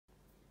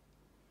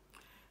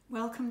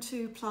Welcome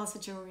to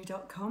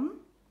plazajewellery.com.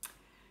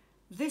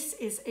 This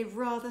is a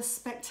rather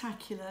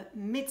spectacular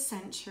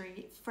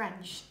mid-century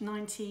French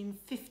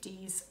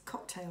 1950s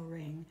cocktail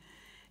ring.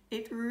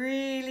 It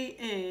really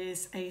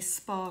is a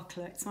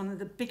sparkler. It's one of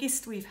the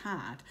biggest we've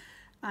had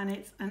and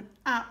it's an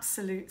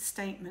absolute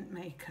statement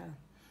maker.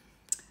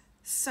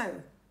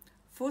 So,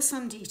 for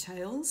some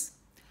details,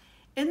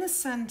 in the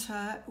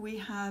centre we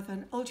have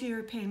an old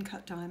European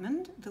cut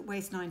diamond that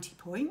weighs 90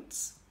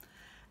 points,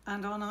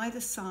 and on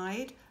either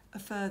side a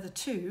further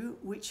two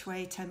which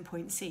weigh 10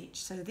 points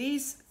each. So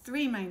these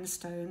three main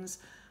stones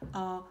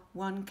are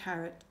 1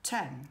 carat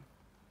 10.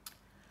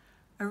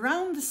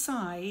 Around the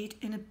side,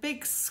 in a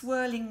big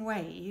swirling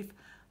wave,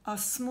 are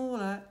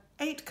smaller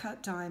 8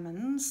 cut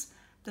diamonds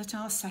that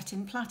are set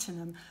in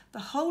platinum. The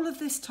whole of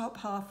this top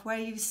half where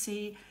you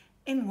see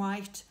in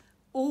white,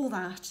 all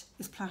that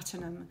is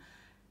platinum,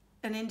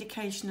 an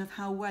indication of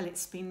how well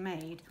it's been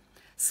made.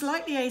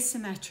 Slightly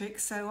asymmetric,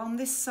 so on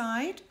this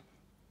side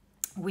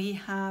we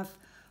have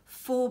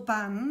 4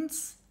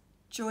 bands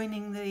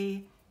joining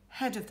the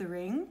head of the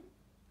ring,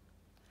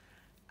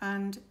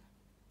 and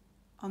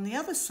on the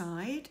other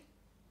side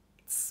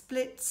it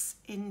splits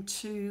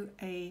into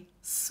a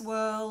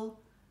swirl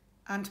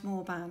and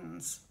more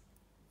bands.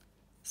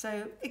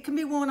 So it can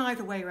be worn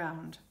either way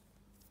round.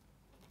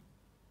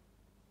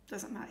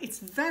 Doesn't matter. It's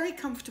very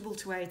comfortable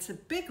to wear. It's a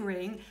big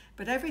ring,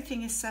 but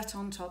everything is set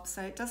on top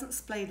so it doesn't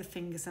splay the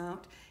fingers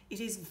out. It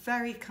is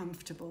very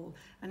comfortable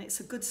and it's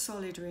a good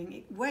solid ring.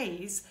 It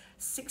weighs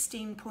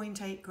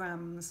 16.8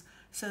 grams,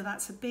 so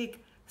that's a big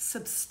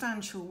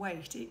substantial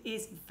weight. It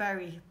is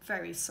very,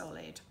 very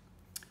solid.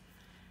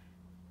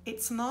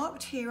 It's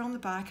marked here on the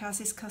back, as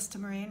is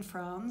customary in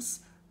France,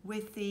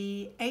 with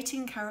the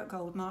 18 karat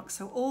gold mark.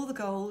 So all the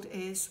gold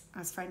is,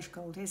 as French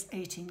gold is,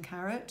 18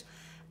 karat.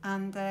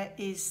 And there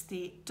is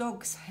the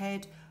dog's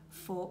head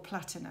for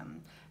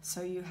platinum.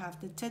 So you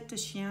have the tête de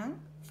chien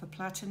for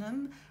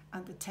platinum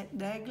and the tête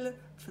d'aigle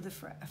for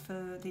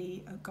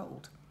the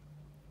gold.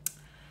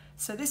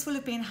 So this will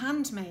have been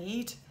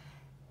handmade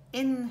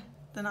in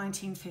the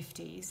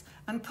 1950s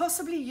and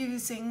possibly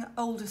using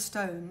older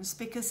stones,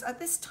 because at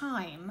this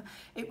time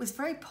it was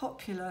very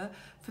popular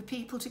for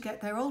people to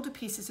get their older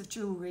pieces of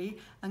jewellery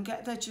and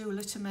get their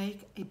jeweller to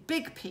make a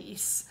big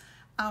piece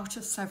out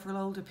of several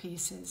older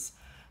pieces.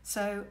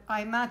 So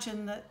I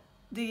imagine that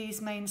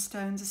these main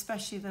stones,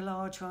 especially the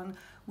large one,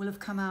 will have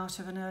come out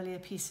of an earlier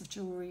piece of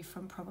jewellery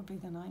from probably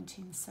the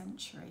 19th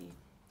century.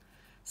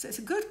 So it's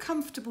a good,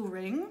 comfortable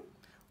ring.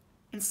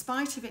 In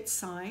spite of its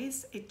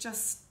size, it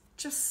just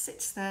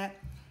sits there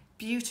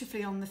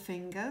beautifully on the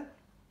finger.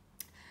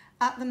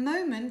 At the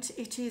moment,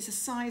 it is a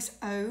size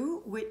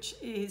O, which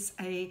is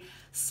a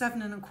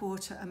 7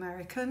 1/4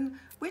 American,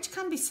 which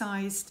can be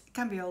sized,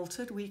 can be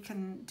altered. We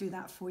can do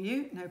that for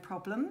you, no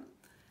problem.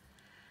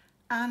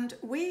 And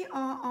we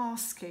are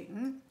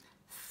asking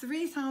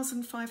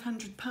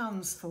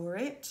 £3,500 for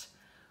it,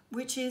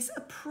 which is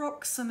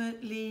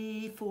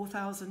approximately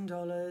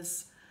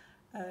 $4,000,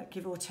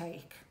 give or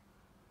take.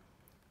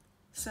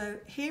 So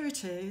here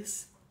it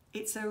is.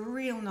 It's a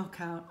real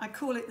knockout. I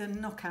call it the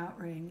knockout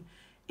ring.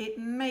 It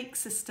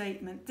makes a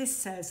statement. This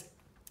says,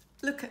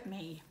 "Look at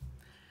me."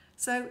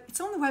 So it's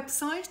on the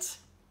website,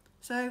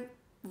 so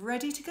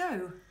ready to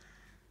go.